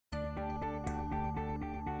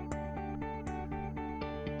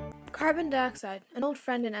Carbon dioxide, an old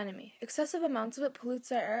friend and enemy. Excessive amounts of it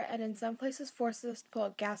pollutes our air and in some places forces us to pull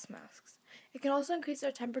out gas masks. It can also increase our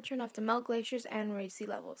temperature enough to melt glaciers and raise sea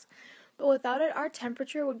levels. But without it, our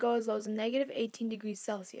temperature would go as low as negative 18 degrees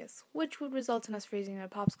Celsius, which would result in us freezing our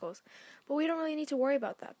popsicles. But we don't really need to worry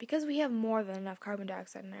about that because we have more than enough carbon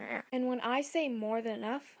dioxide in our air. And when I say more than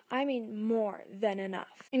enough, I mean more than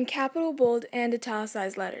enough. In capital, bold, and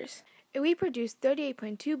italicized letters. We produced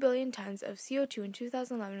 38.2 billion tons of CO2 in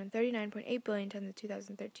 2011 and 39.8 billion tons in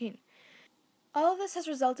 2013. All of this has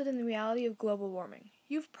resulted in the reality of global warming.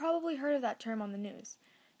 You've probably heard of that term on the news.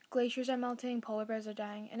 Glaciers are melting, polar bears are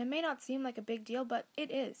dying, and it may not seem like a big deal, but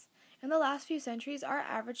it is. In the last few centuries, our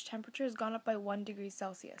average temperature has gone up by 1 degree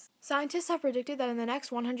Celsius. Scientists have predicted that in the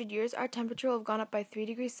next 100 years, our temperature will have gone up by 3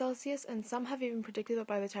 degrees Celsius, and some have even predicted that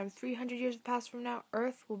by the time 300 years have passed from now,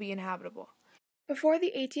 Earth will be inhabitable. Before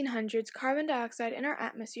the 1800s, carbon dioxide in our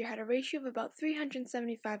atmosphere had a ratio of about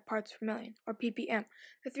 375 parts per million, or ppm,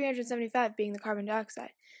 the 375 being the carbon dioxide.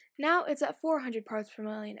 Now it's at 400 parts per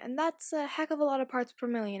million, and that's a heck of a lot of parts per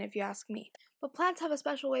million if you ask me. But plants have a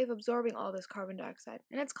special way of absorbing all this carbon dioxide,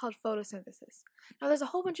 and it's called photosynthesis. Now there's a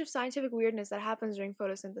whole bunch of scientific weirdness that happens during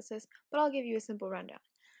photosynthesis, but I'll give you a simple rundown.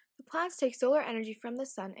 The plants take solar energy from the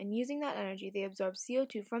sun, and using that energy, they absorb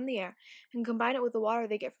CO2 from the air and combine it with the water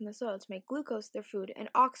they get from the soil to make glucose, their food, and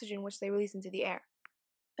oxygen, which they release into the air.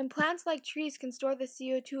 And plants like trees can store the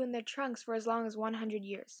CO2 in their trunks for as long as 100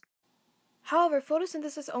 years. However,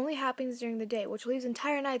 photosynthesis only happens during the day, which leaves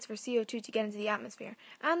entire nights for CO2 to get into the atmosphere.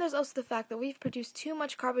 And there's also the fact that we've produced too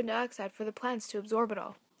much carbon dioxide for the plants to absorb it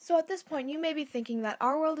all. So at this point, you may be thinking that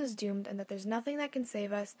our world is doomed and that there's nothing that can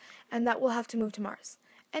save us and that we'll have to move to Mars.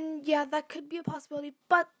 And yeah, that could be a possibility,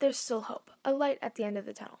 but there's still hope, a light at the end of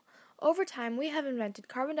the tunnel. Over time, we have invented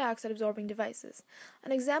carbon dioxide absorbing devices.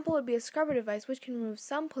 An example would be a scrubber device which can remove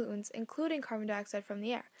some pollutants, including carbon dioxide, from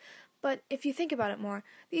the air. But if you think about it more,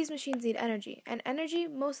 these machines need energy, and energy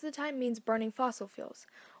most of the time means burning fossil fuels,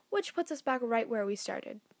 which puts us back right where we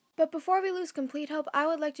started. But before we lose complete hope, I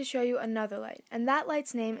would like to show you another light, and that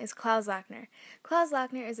light's name is Klaus Lackner. Klaus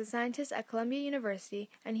Lackner is a scientist at Columbia University,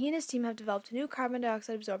 and he and his team have developed a new carbon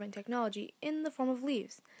dioxide absorbing technology in the form of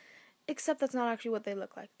leaves. Except that's not actually what they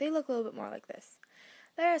look like. They look a little bit more like this.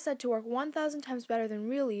 They are said to work 1,000 times better than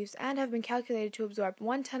real leaves and have been calculated to absorb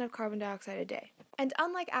 1 ton of carbon dioxide a day. And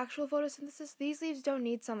unlike actual photosynthesis, these leaves don't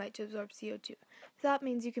need sunlight to absorb CO2. That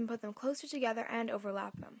means you can put them closer together and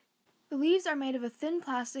overlap them. The leaves are made of a thin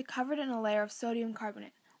plastic covered in a layer of sodium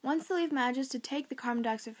carbonate. Once the leaf manages to take the carbon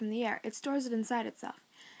dioxide from the air, it stores it inside itself.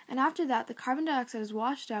 And after that, the carbon dioxide is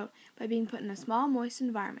washed out by being put in a small, moist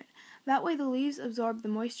environment. That way the leaves absorb the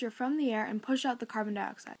moisture from the air and push out the carbon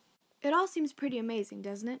dioxide. It all seems pretty amazing,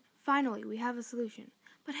 doesn't it? Finally, we have a solution.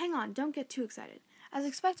 But hang on, don't get too excited. As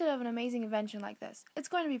expected of an amazing invention like this, it's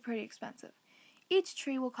going to be pretty expensive. Each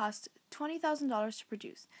tree will cost $20,000 to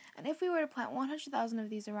produce, and if we were to plant 100,000 of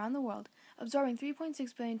these around the world, absorbing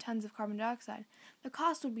 3.6 billion tons of carbon dioxide, the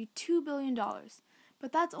cost would be $2 billion.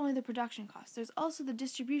 But that's only the production cost. There's also the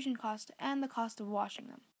distribution cost and the cost of washing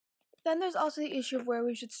them. Then there's also the issue of where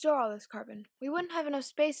we should store all this carbon. We wouldn't have enough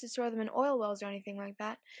space to store them in oil wells or anything like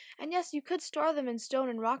that. And yes, you could store them in stone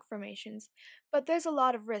and rock formations, but there's a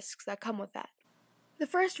lot of risks that come with that. The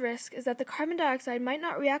first risk is that the carbon dioxide might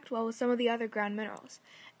not react well with some of the other ground minerals.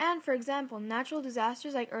 And, for example, natural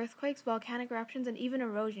disasters like earthquakes, volcanic eruptions, and even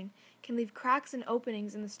erosion can leave cracks and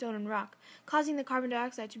openings in the stone and rock, causing the carbon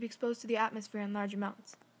dioxide to be exposed to the atmosphere in large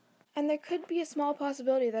amounts. And there could be a small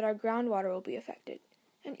possibility that our groundwater will be affected.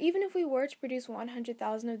 And even if we were to produce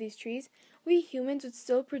 100,000 of these trees, we humans would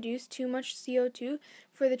still produce too much CO2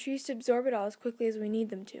 for the trees to absorb it all as quickly as we need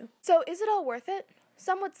them to. So is it all worth it?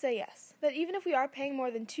 Some would say yes, that even if we are paying more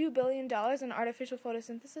than $2 billion on artificial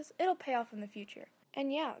photosynthesis, it'll pay off in the future.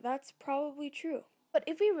 And yeah, that's probably true. But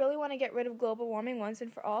if we really want to get rid of global warming once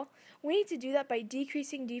and for all, we need to do that by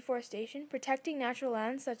decreasing deforestation, protecting natural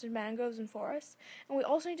lands such as mangroves and forests, and we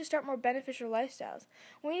also need to start more beneficial lifestyles.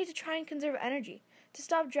 We need to try and conserve energy, to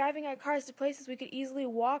stop driving our cars to places we could easily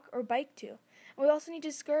walk or bike to. And we also need to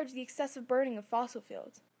discourage the excessive burning of fossil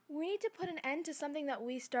fuels. We need to put an end to something that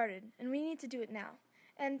we started, and we need to do it now.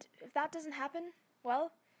 And if that doesn't happen,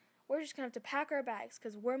 well, we're just going to have to pack our bags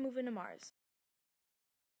because we're moving to Mars.